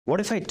What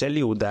if I tell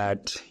you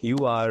that you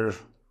are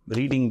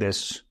reading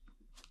this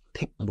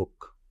thick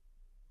book,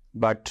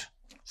 but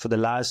for the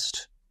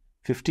last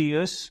 50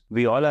 years,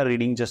 we all are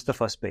reading just the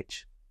first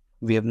page.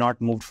 We have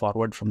not moved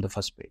forward from the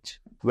first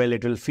page. Well,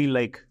 it will feel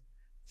like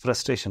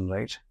frustration,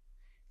 right?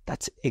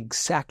 That's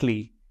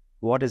exactly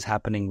what is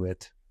happening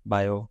with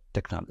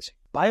biotechnology.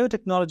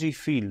 Biotechnology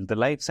field, the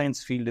life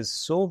science field, is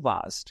so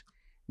vast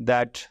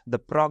that the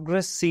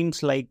progress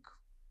seems like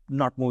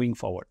not moving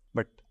forward.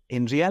 But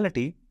in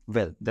reality,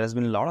 well, there has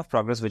been a lot of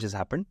progress which has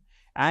happened.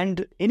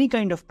 And any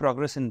kind of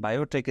progress in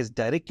biotech is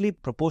directly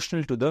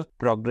proportional to the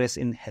progress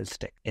in health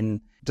tech,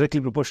 and directly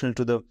proportional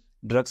to the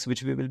drugs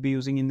which we will be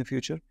using in the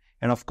future.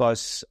 And of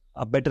course,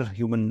 a better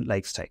human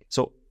lifestyle.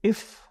 So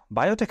if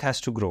biotech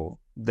has to grow,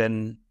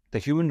 then the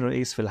human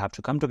race will have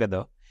to come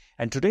together.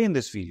 And today in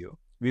this video,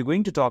 we're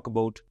going to talk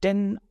about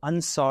 10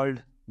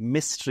 unsolved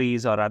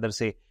mysteries, or rather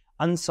say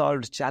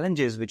unsolved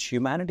challenges which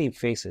humanity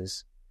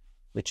faces,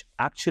 which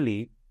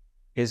actually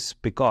is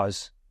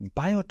because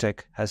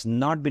biotech has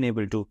not been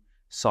able to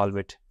solve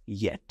it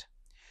yet.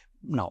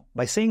 Now,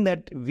 by saying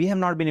that we have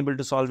not been able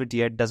to solve it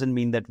yet doesn't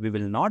mean that we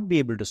will not be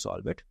able to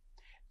solve it.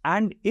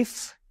 And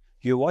if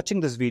you're watching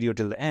this video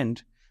till the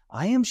end,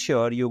 I am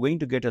sure you're going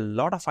to get a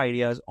lot of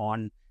ideas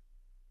on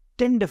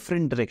 10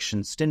 different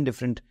directions, 10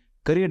 different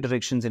career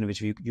directions in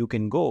which you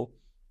can go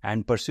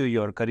and pursue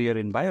your career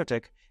in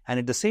biotech. And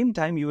at the same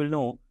time, you will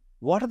know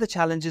what are the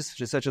challenges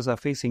researchers are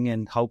facing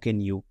and how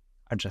can you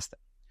address them.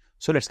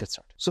 So let's get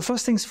started. So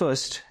first things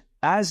first,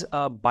 as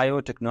a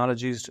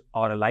biotechnologist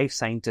or a life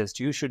scientist,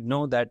 you should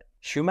know that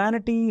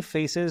humanity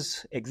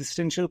faces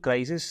existential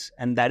crisis,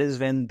 and that is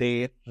when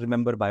they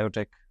remember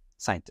biotech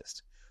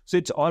scientists. So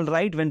it's all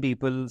right when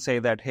people say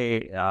that,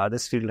 hey,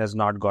 this field has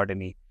not got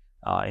any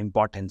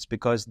importance,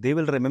 because they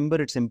will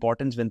remember its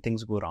importance when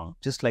things go wrong.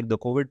 Just like the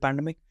COVID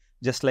pandemic,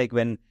 just like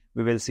when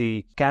we will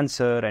see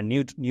cancer and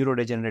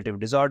neurodegenerative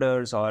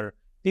disorders or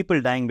people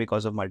dying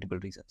because of multiple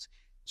reasons.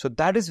 So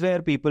that is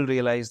where people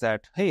realize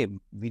that, hey,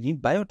 we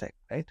need biotech,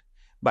 right?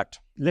 But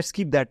let's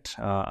keep that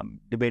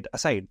debate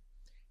aside.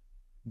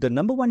 The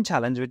number one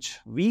challenge which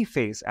we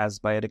face as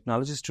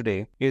biotechnologists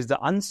today is the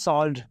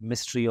unsolved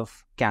mystery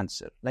of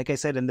cancer. Like I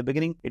said in the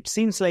beginning, it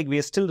seems like we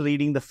are still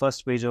reading the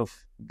first page of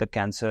the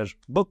cancer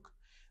book.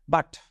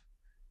 But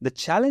the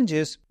challenge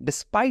is,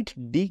 despite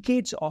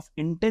decades of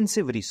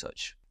intensive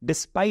research,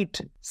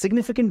 despite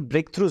significant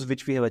breakthroughs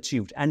which we have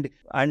achieved and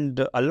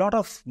a lot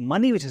of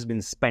money which has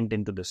been spent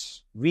into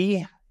this,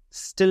 we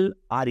still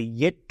are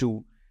yet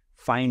to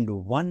find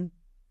one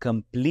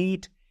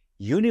complete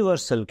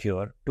universal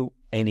cure to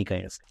any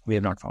kind of. We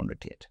have not found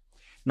it yet.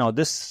 Now,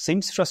 this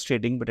seems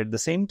frustrating, but at the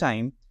same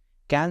time,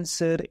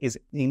 cancer is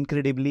an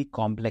incredibly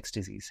complex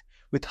disease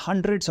with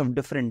hundreds of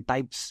different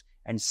types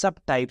and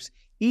subtypes,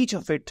 each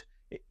of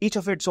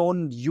its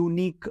own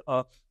unique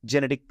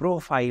genetic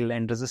profile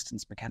and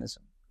resistance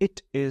mechanism.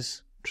 It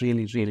is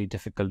really, really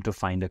difficult to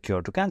find a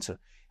cure to cancer.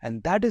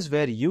 And that is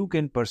where you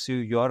can pursue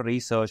your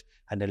research,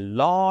 and a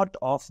lot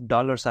of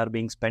dollars are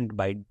being spent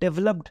by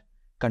developed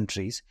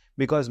countries,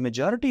 because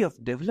majority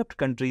of developed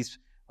countries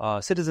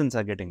citizens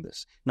are getting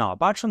this. Now,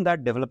 apart from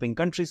that, developing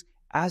countries,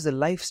 as the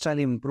lifestyle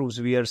improves,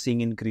 we are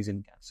seeing increase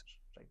in cancer.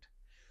 Right?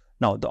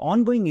 Now, the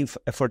ongoing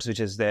efforts which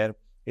is there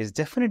is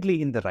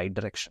definitely in the right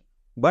direction,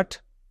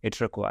 but it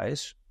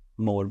requires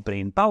more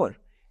brain power,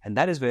 and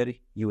that is where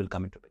you will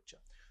come into picture.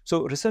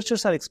 So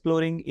researchers are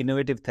exploring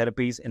innovative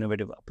therapies,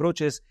 innovative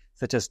approaches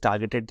such as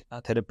targeted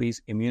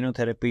therapies,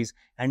 immunotherapies,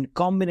 and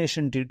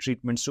combination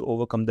treatments to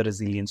overcome the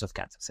resilience of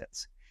cancer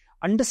cells.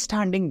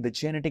 Understanding the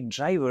genetic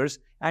drivers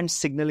and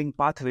signaling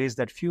pathways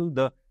that fuel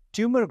the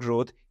tumor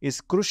growth is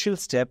a crucial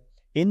step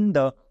in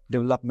the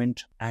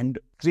development and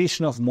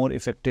creation of more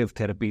effective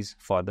therapies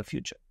for the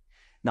future.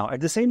 Now,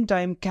 at the same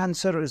time,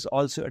 cancer is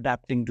also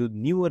adapting to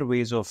newer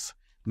ways of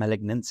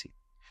malignancy.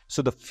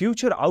 So the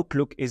future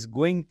outlook is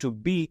going to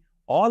be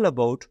all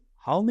about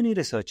how many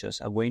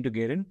researchers are going to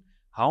get in,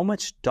 how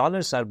much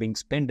dollars are being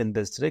spent in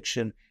this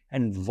direction,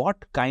 and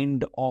what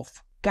kind of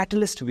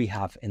catalyst we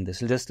have in this.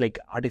 Just like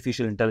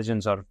artificial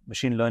intelligence or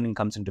machine learning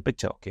comes into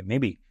picture, okay,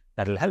 maybe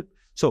that will help.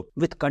 So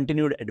with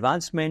continued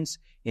advancements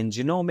in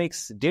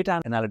genomics,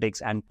 data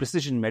analytics, and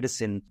precision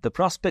medicine, the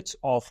prospects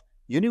of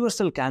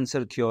universal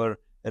cancer cure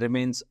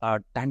remains a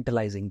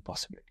tantalizing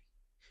possibility.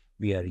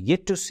 We are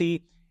yet to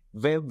see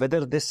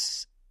whether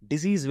this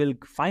disease will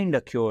find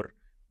a cure,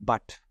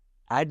 but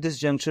at this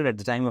juncture, at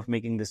the time of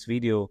making this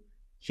video,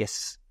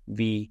 yes,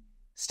 we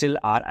still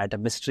are at a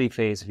mystery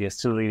phase. We are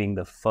still reading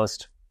the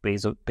first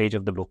page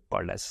of the book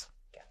called as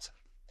cancer.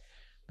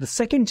 The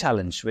second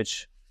challenge,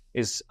 which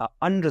is an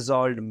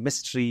unresolved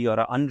mystery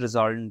or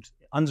an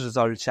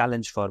unresolved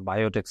challenge for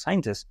biotech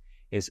scientists,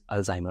 is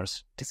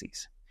Alzheimer's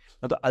disease.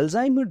 Now, the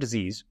Alzheimer's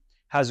disease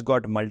has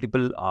got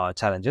multiple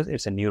challenges.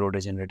 It's a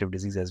neurodegenerative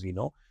disease, as we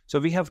know. So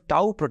we have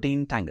tau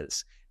protein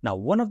tangles. Now,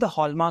 one of the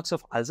hallmarks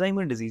of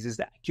Alzheimer's disease is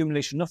the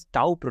accumulation of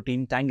tau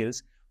protein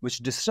tangles, which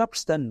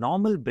disrupts the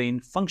normal brain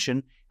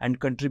function and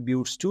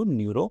contributes to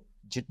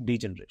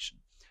neurodegeneration.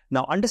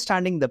 Now,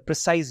 understanding the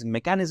precise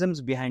mechanisms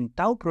behind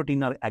tau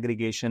protein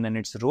aggregation and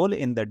its role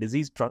in the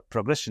disease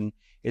progression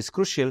is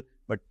crucial,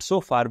 but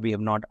so far we have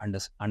not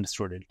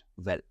understood it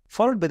well.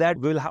 Followed by that,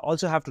 we will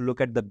also have to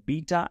look at the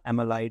beta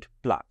amyloid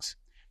plaques.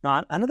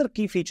 Now, another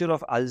key feature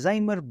of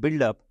Alzheimer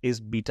buildup is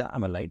beta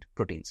amyloid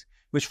proteins,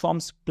 which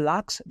forms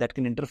plaques that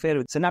can interfere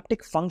with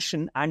synaptic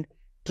function and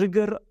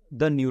trigger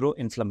the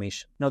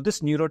neuroinflammation. Now, this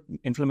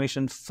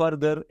neuroinflammation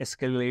further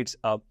escalates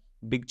a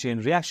big chain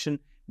reaction,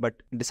 but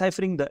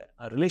deciphering the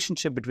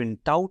relationship between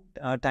tau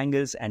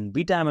tangles and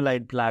beta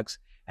amyloid plaques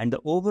and the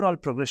overall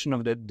progression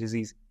of the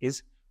disease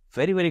is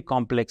very, very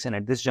complex. And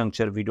at this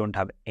juncture, we don't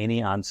have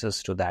any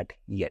answers to that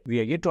yet. We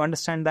are yet to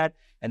understand that.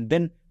 And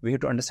then we have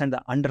to understand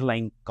the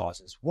underlying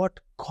causes. What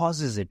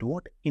causes it?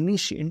 What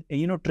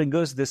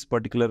triggers this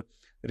particular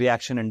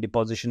reaction and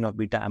deposition of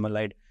beta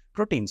amyloid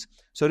proteins?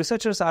 So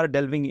researchers are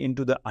delving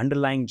into the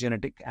underlying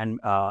genetic and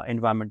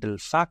environmental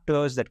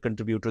factors that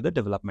contribute to the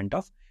development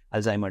of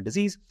Alzheimer's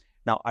disease.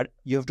 Now,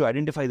 you have to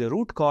identify the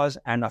root cause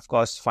and, of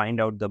course, find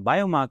out the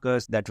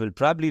biomarkers that will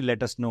probably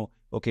let us know,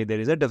 okay, there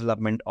is a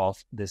development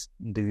of this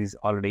disease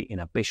already in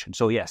a patient.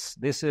 So, yes,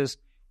 this is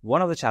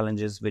one of the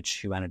challenges which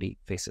humanity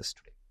faces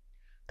today.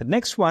 The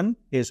next one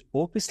is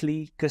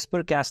obviously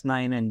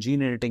CRISPR-Cas9 and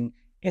gene editing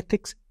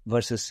ethics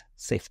versus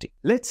safety.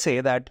 Let's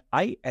say that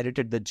I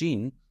edited the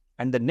gene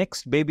and the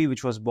next baby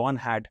which was born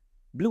had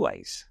blue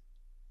eyes,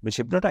 which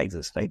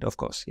hypnotizes, right? Of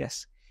course,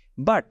 yes.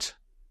 But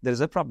there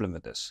is a problem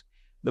with this.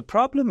 The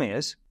problem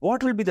is,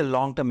 what will be the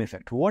long-term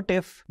effect? What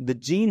if the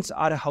genes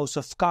are a house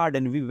of cards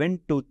and we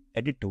went to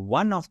edit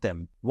one of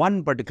them,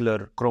 one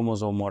particular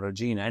chromosome or a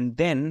gene, and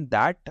then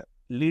that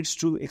leads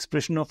to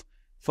expression of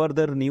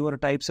further newer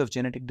types of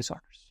genetic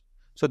disorders?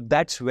 So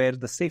that's where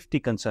the safety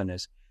concern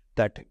is,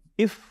 that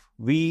if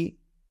we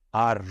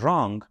are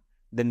wrong,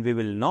 then we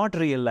will not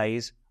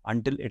realize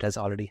until it has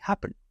already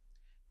happened.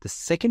 The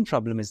second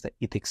problem is the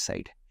ethics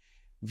side.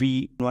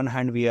 On one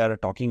hand, we are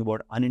talking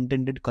about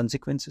unintended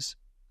consequences.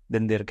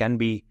 Then there can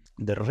be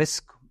the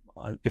risk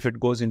if it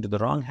goes into the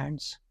wrong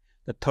hands.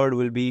 The third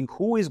will be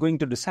who is going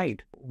to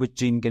decide which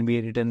gene can be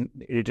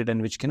edited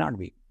and which cannot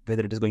be,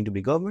 whether it is going to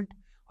be government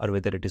or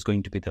whether it is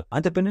going to be the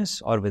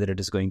entrepreneurs or whether it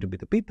is going to be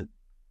the people.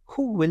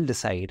 Who will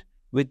decide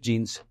which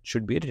genes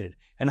should be edited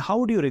and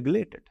how do you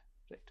regulate it?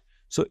 Right?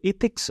 So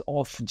ethics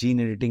of gene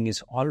editing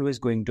is always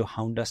going to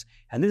hound us,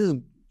 and this is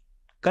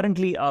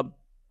currently a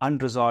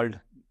unresolved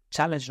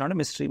challenge, not a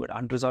mystery, but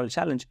unresolved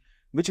challenge,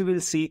 which we will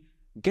see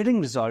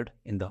getting resolved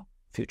in the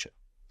future.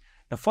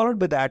 Now, followed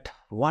by that,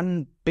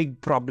 one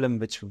big problem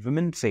which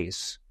women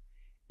face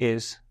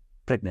is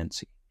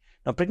pregnancy.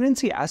 Now,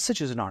 pregnancy as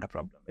such is not a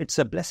problem. It's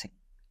a blessing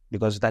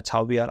because that's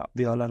how we all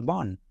are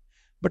born.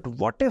 But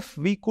what if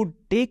we could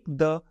take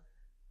the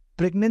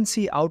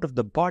pregnancy out of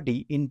the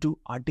body into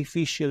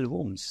artificial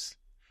wombs?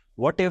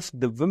 What if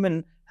the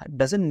woman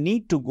doesn't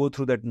need to go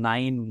through that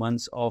 9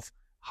 months of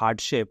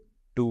hardship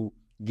to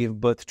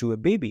give birth to a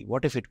baby?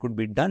 What if it could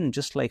be done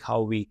just like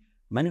how we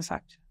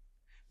manufacture?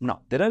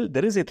 Now,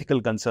 there is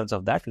ethical concerns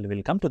of that. We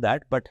will come to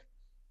that. But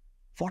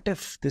what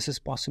if this is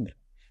possible?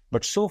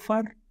 But so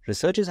far,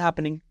 research is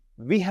happening.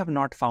 We have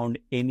not found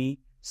any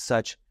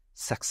such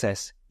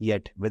success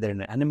yet, whether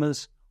in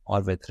animals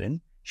or whether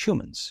in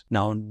humans.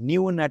 Now,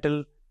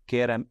 neonatal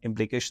care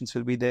implications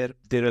will be there.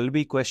 There will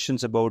be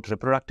questions about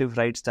reproductive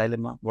rights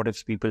dilemma. What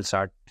if people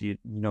start,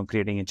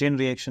 creating a chain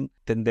reaction?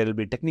 Then there will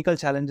be technical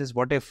challenges.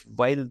 What if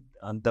while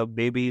the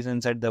baby is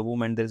inside the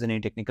womb and there is any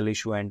technical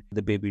issue and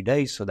the baby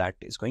dies? So that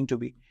is going to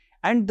be.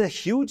 And the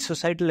huge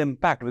societal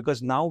impact,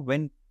 because now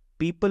when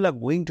people are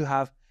going to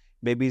have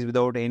babies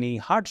without any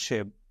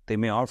hardship, they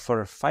may opt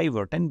for 5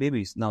 or 10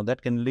 babies. Now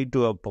that can lead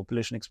to a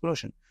population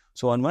explosion.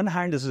 So on one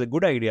hand, this is a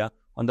good idea.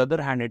 On the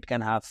other hand, it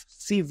can have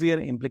severe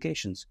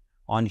implications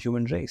on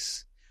human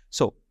race.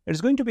 So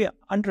it's going to be an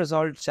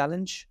unresolved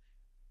challenge,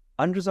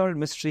 unresolved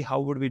mystery. How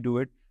would we do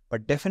it?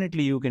 But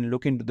definitely you can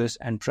look into this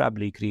and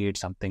probably create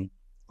something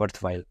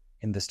worthwhile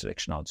in this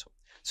direction also.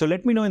 So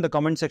let me know in the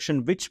comment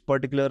section which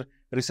particular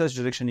research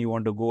direction you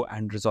want to go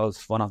and resolve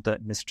one of the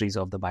mysteries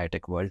of the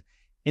biotech world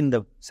in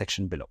the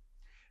section below.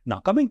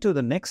 Now, coming to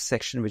the next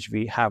section which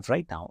we have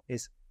right now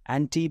is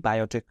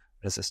antibiotic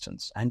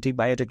resistance.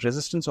 Antibiotic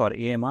resistance, or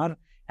AMR,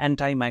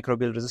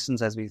 antimicrobial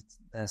resistance as we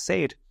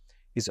say it,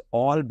 is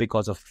all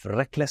because of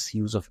reckless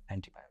use of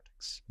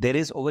antibiotics. There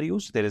is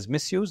overuse, there is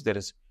misuse, there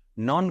is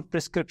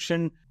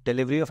non-prescription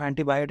delivery of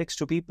antibiotics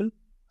to people,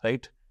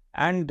 right?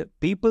 And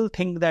people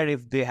think that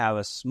if they have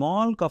a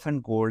small cough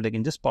and cold, they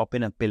can just pop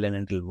in a pill and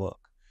it will work.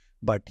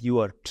 But you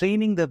are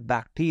training the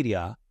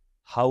bacteria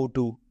how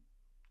to,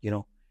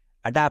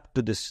 adapt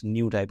to this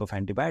new type of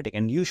antibiotic.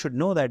 And you should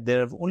know that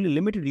there are only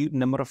limited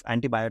number of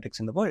antibiotics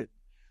in the world.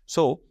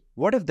 So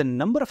what if the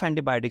number of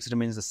antibiotics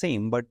remains the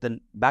same, but the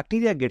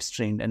bacteria gets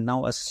trained and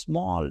now a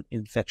small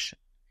infection?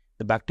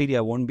 The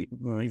bacteria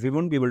we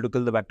won't be able to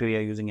kill the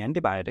bacteria using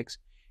antibiotics,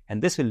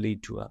 and this will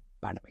lead to a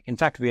pandemic. In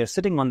fact, we are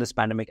sitting on this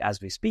pandemic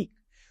as we speak.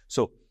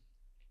 So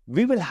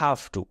we will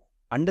have to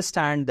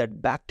understand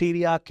that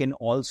bacteria can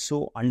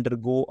also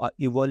undergo an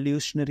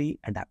evolutionary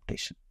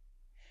adaptation.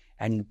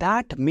 And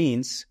that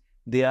means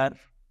they are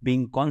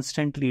being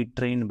constantly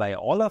trained by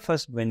all of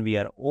us when we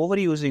are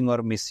overusing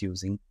or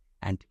misusing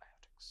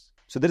antibiotics.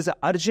 So there is an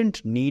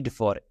urgent need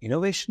for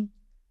innovation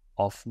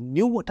of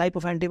new type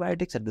of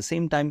antibiotics, at the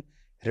same time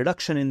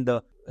reduction in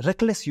the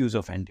reckless use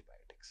of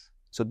antibiotics.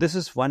 So this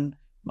is one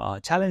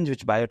challenge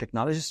which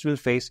biotechnologists will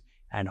face,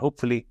 and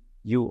hopefully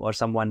you or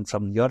someone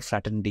from your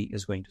fraternity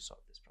is going to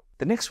solve this problem.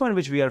 The next one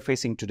which we are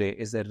facing today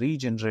is the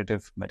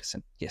regenerative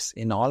medicine. Yes,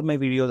 in all my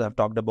videos I've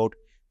talked about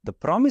the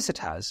promise it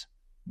has,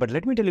 but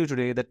let me tell you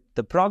today that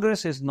the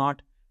progress is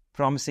not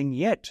promising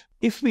yet.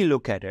 If we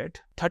look at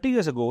it, 30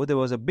 years ago there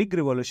was a big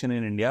revolution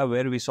in India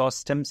where we saw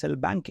stem cell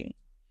banking.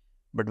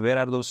 But where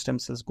are those stem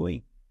cells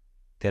going?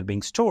 They're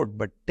being stored,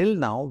 but till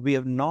now we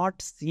have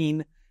not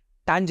seen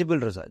tangible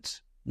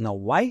results. Now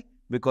why?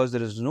 Because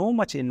there is no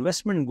much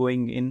investment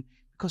going in,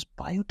 because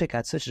biotech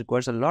as such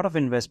requires a lot of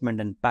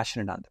investment and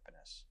passionate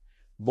entrepreneurs.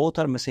 Both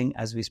are missing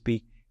as we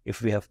speak.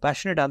 If we have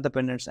passionate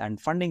entrepreneurs and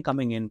funding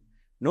coming in,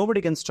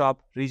 nobody can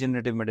stop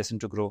regenerative medicine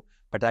to grow.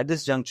 But at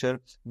this juncture,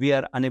 we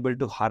are unable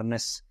to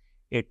harness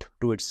it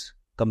to its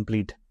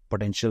complete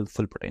potential,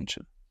 full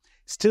potential.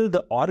 Still,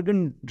 the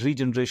organ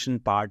regeneration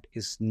part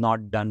is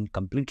not done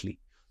completely.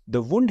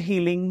 The wound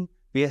healing,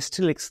 we are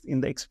still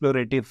in the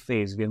explorative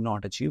phase. We have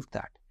not achieved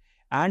that.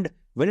 And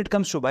when it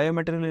comes to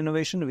biomaterial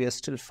innovation, we are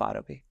still far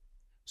away.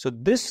 So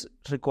this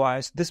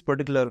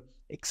particular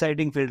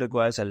exciting field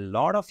requires a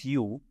lot of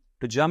you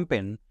to jump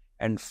in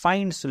and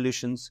find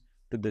solutions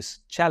to this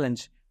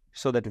challenge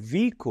so that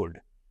we could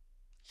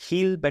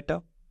heal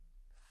better,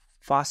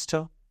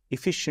 faster,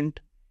 efficient,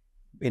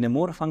 in a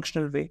more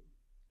functional way,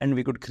 and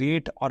we could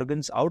create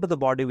organs out of the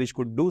body which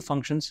could do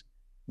functions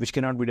which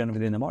cannot be done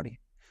within the body.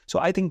 So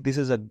I think this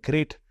is a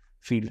great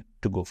field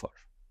to go for.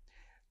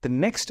 The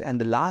next and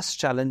the last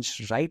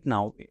challenge right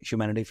now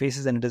humanity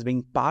faces, and it is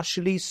being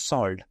partially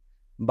solved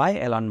by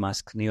Elon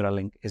Musk's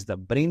Neuralink, is the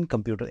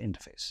brain-computer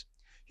interface.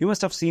 You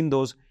must have seen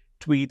those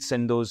tweets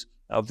and those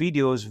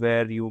videos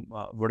where you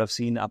would have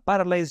seen a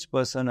paralyzed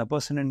person, a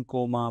person in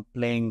coma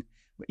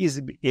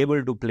is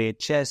able to play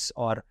chess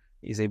or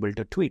is able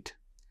to tweet.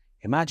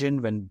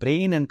 Imagine when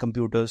brain and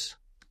computers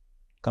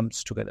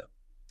comes together.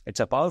 It's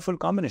a powerful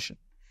combination.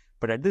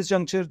 But at this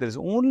juncture, there is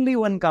only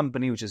one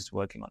company which is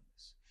working on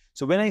this.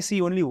 So when I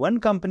see only one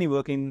company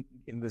working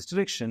in this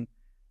direction,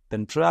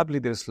 then probably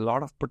there's a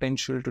lot of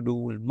potential to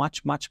do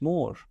much, much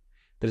more.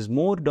 There is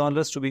more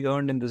dollars to be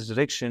earned in this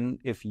direction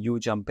if you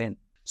jump in.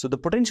 So the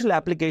potential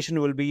application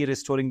will be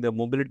restoring the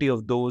mobility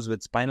of those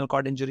with spinal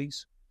cord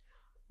injuries,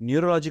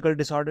 neurological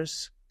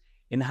disorders,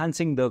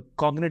 enhancing the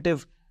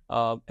cognitive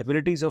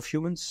abilities of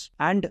humans,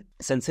 and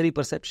sensory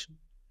perception,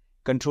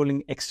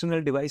 controlling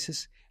external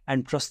devices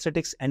and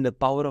prosthetics and the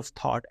power of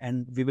thought.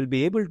 And we will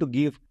be able to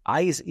give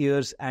eyes,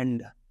 ears,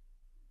 and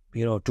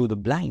to the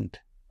blind,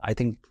 I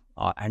think,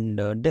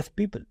 and deaf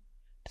people.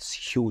 It's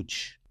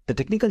huge. The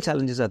technical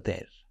challenges are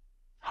there,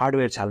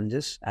 hardware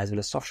challenges as well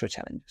as software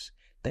challenges.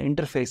 The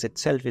interface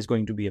itself is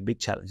going to be a big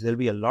challenge. There will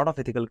be a lot of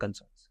ethical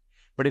concerns.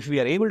 But if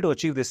we are able to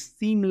achieve this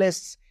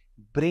seamless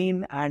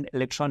brain and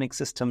electronic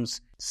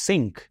systems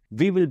sync,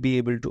 we will be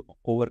able to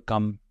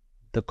overcome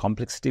the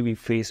complexity we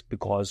face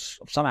because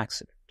of some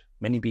accident.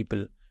 Many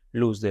people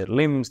lose their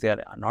limbs, they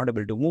are not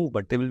able to move,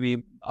 but they will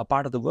be a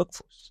part of the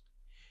workforce.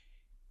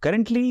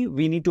 Currently,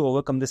 we need to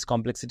overcome this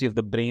complexity of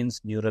the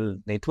brain's neural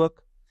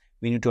network.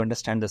 We need to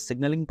understand the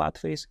signaling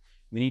pathways.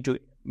 We need to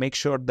make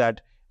sure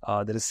that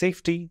there is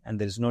safety and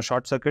there is no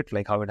short circuit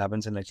like how it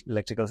happens in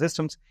electrical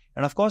systems.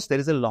 And of course, there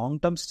is a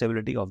long-term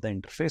stability of the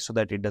interface so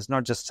that it does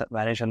not just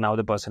vanish and now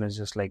the person is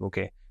just like,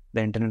 okay,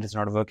 the internet is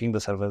not working,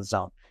 the server is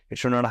down. It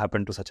should not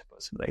happen to such a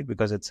person, right?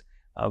 Because it's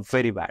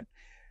very bad.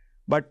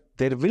 But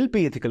there will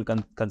be ethical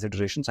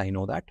considerations, I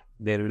know that.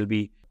 There will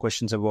be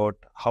questions about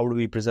how do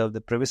we preserve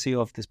the privacy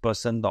of this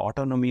person, the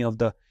autonomy of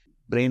the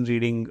brain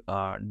reading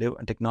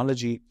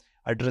technology,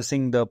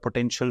 addressing the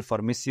potential for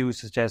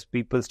misuse, such as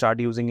people start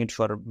using it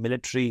for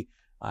military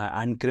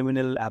and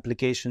criminal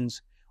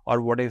applications,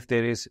 or what if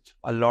there is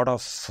a lot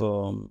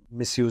of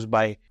misuse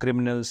by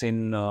criminals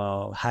in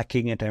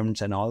hacking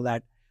attempts and all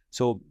that.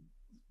 So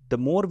the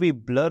more we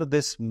blur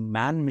this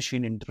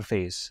man-machine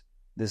interface,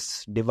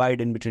 this divide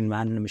in between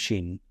man and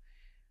machine,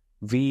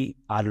 we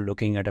are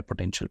looking at a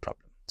potential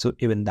problem. So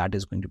even that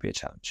is going to be a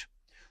challenge.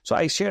 So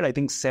I shared, I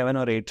think, 7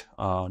 or 8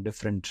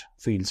 different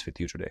fields with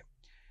you today.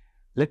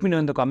 Let me know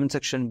in the comment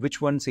section which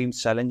one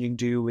seems challenging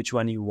to you, which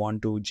one you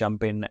want to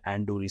jump in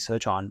and do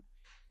research on.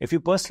 If you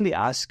personally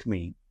ask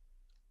me,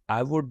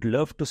 I would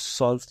love to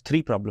solve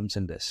 3 problems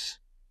in this.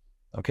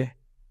 Okay?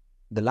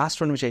 The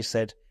last one which I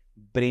said,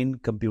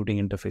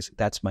 brain-computing interface,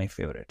 that's my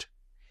favorite.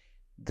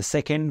 The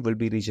second will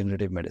be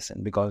regenerative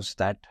medicine, because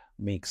that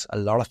makes a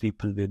lot of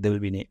people, they will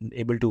be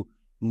able to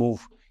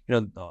move,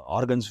 the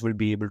organs will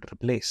be able to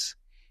replace.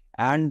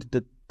 And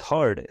the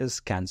third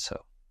is cancer.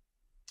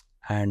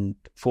 And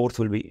fourth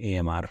will be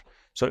AMR.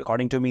 So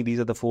according to me, these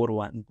are the 4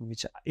 ones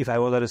which, if I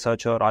was a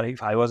researcher or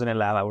if I was in a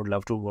lab, I would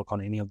love to work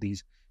on any of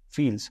these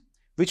fields.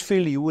 Which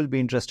field you will be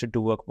interested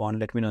to work on,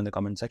 let me know in the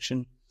comment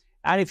section.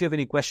 And if you have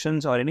any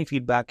questions or any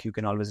feedback, you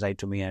can always write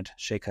to me at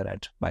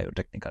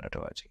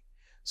shekhar@biotechnica.org.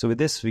 So with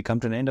this, we come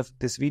to the end of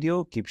this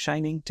video. Keep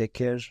shining. Take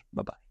care.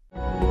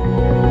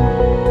 Bye-bye.